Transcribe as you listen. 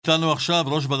איתנו עכשיו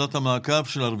ראש ועדת המעקב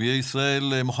של ערביי ישראל,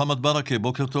 מוחמד ברכה,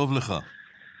 בוקר טוב לך.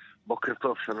 בוקר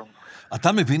טוב, שלום. אתה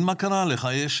מבין מה קרה לך?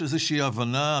 יש איזושהי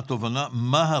הבנה, תובנה,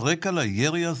 מה הרקע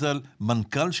לירי הזה על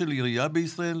מנכ"ל של עירייה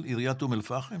בישראל, עיריית אום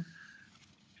אל-פחם?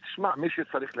 תשמע, מי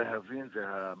שצריך להבין זה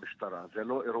המשטרה. זה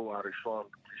לא אירוע ראשון,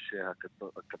 כפי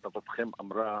שכתבתכם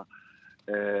אמרה,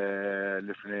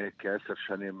 לפני כ10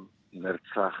 שנים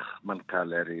נרצח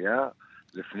מנכ"ל עירייה,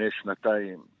 לפני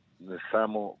שנתיים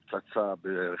שמו פצצה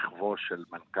ברכבו של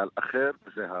מנכ"ל אחר,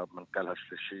 וזה המנכ"ל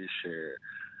השלישי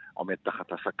שעומד תחת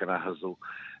הסכנה הזו.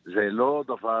 זה לא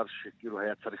דבר שכאילו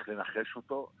היה צריך לנחש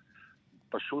אותו,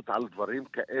 פשוט על דברים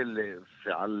כאלה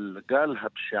ועל גל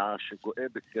הפשיעה שגואה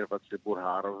בקרב הציבור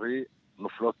הערבי,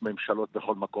 נופלות ממשלות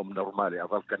בכל מקום נורמלי,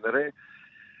 אבל כנראה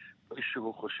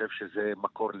מישהו חושב שזה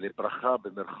מקור לברכה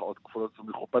במרכאות כפולות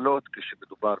ומכופלות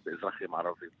כשמדובר באזרחים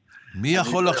ערבים. מי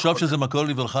יכול לחשוב שזה מקור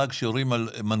לברכה כשיורים על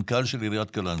מנכ"ל של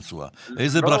עיריית קלנסווה?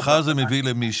 איזה ברכה זה מביא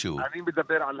למישהו? אני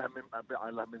מדבר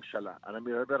על הממשלה. אני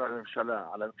מדבר על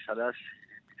הממשלה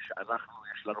שאנחנו,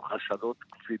 יש לנו חשדות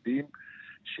כבדים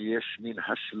שיש מין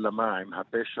השלמה עם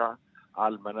הפשע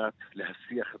על מנת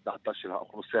להסיח את דעתה של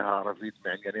האוכלוסייה הערבית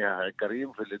מענייניה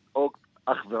העיקריים ולדאוג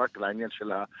אך ורק לעניין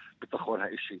של הביטחון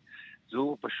האישי.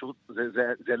 זו פשוט,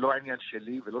 זה לא עניין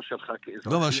שלי ולא שלך כאזרחי.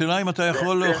 לא, השאלה אם אתה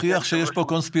יכול להוכיח שיש פה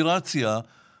קונספירציה.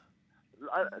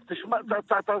 תשמע,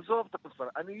 תעזוב את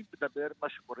הקונספירציה. אני מדבר מה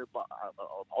שקורה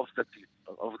עובדתית.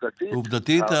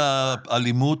 עובדתית,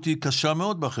 האלימות היא קשה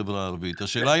מאוד בחברה הערבית.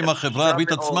 השאלה אם החברה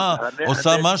הערבית עצמה עושה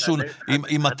משהו,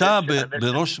 אם אתה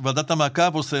בראש ועדת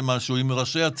המעקב עושה משהו, אם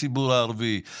ראשי הציבור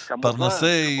הערבי,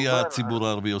 פרנסי הציבור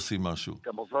הערבי עושים משהו.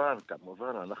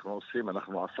 כמובן,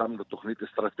 אנחנו עשינו תוכנית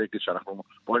אסטרטגית שאנחנו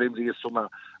פועלים ליישומה,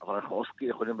 אבל אנחנו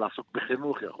יכולים לעסוק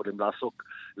בחינוך, יכולים לעסוק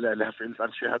להפעיל את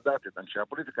אנשי הדת, את אנשי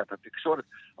הפוליטיקה, את התקשורת,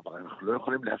 אבל אנחנו לא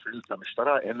יכולים להפעיל את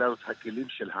המשטרה, אין לנו את הכלים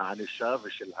של הענישה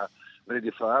ושל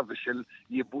הרדיפה ושל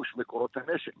ייבוש מקורות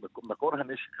הנשק. מקור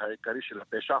הנשק העיקרי של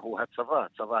הפשע הוא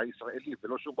הצבא הישראלי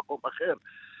ולא שום מקום אחר.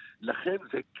 לכן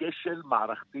זה כשל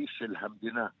מערכתי של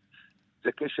המדינה.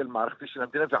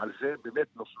 ועל זה באמת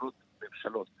נופלות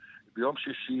ממשלות. ביום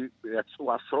שישי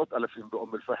יצאו 10,000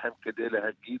 באום אל-פחם כדי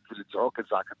להגיד ולצעוק את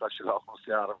זעקתה של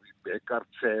האוכלוסייה הערבית, בעיקר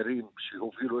צעירים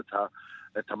שהובילו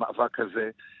את המאבק הזה.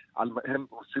 הם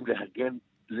רוצים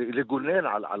לגונן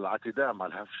על עתידם,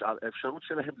 על האפשרות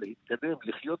שלהם להתקדם,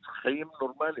 לחיות חיים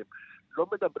נורמליים. לא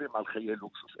מדברים על חיי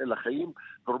לוקסוס, אלא חיים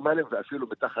נורמליים ואפילו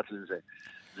מתחת לזה.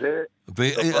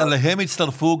 ועליהם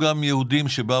הצטרפו גם יהודים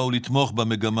שבאו לתמוך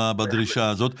במגמה, בדרישה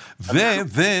הזאת.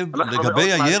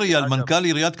 ולגבי הירי על מנכ"ל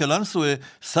עיריית קלנסווה,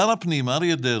 שר הפנים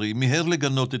אריה דרעי מיהר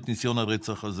לגנות את ניסיון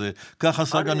הרצח הזה. כך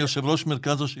עשה גם יושב ראש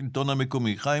מרכז השלטון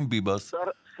המקומי, חיים ביבס.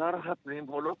 שר הפנים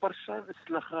הוא לא פרשן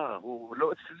אצלך, הוא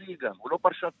לא אצלי גם, הוא לא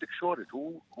פרשן תקשורת,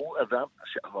 הוא אדם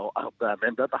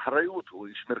בעמדת אחריות, הוא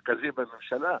איש מרכזי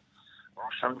בממשלה.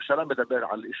 ראש הממשלה מדבר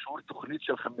על אישור תוכנית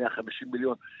של 150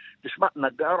 מיליון. תשמע,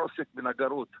 נגר עוסק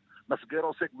בנגרות, מסגר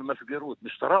עוסק במסגרות,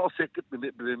 משטרה עוסקת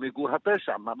במיגור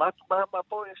הפשע. מה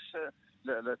פה יש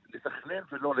לתכנן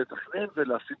ולא לתכנן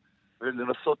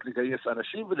ולנסות לגייס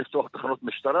אנשים ולפתוח תחנות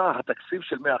משטרה? התקציב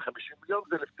של 150 מיליון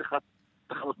זה לפתיחת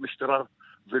תחנות משטרה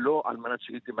ולא על מנת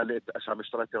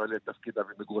שהמשטרה תמלא את תפקידה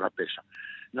במיגור הפשע.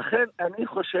 לכן אני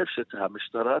חושב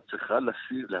שהמשטרה צריכה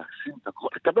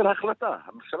לקבל החלטה.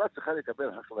 הממשלה צריכה לקבל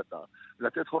החלטה,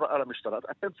 לתת הוראה למשטרה.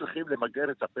 אתם צריכים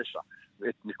למגר את הפשע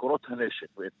ואת מקורות הנשק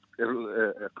ואת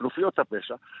כנופיות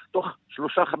הפשע תוך 3-5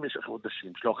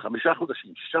 חודשים, 5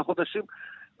 חודשים, 6 חודשים.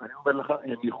 אני אומר לך,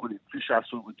 הם יכולים, כפי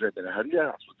שעשו את זה בנהריה,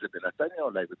 עשו את זה בנתניה,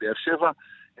 אולי בבאר שבע,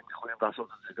 הם יכולים לעשות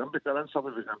את זה גם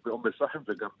בקלנסווה וגם באום אל-פחם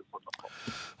וגם בכל מקום.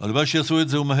 הלוואי שיעשו את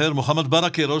זה ומהר. מוחמד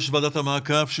ברכה, ראש ועדת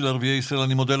המעקב של ערביי ישראל,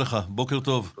 אני מודה לך. בוקר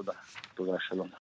טוב. תודה, שלום.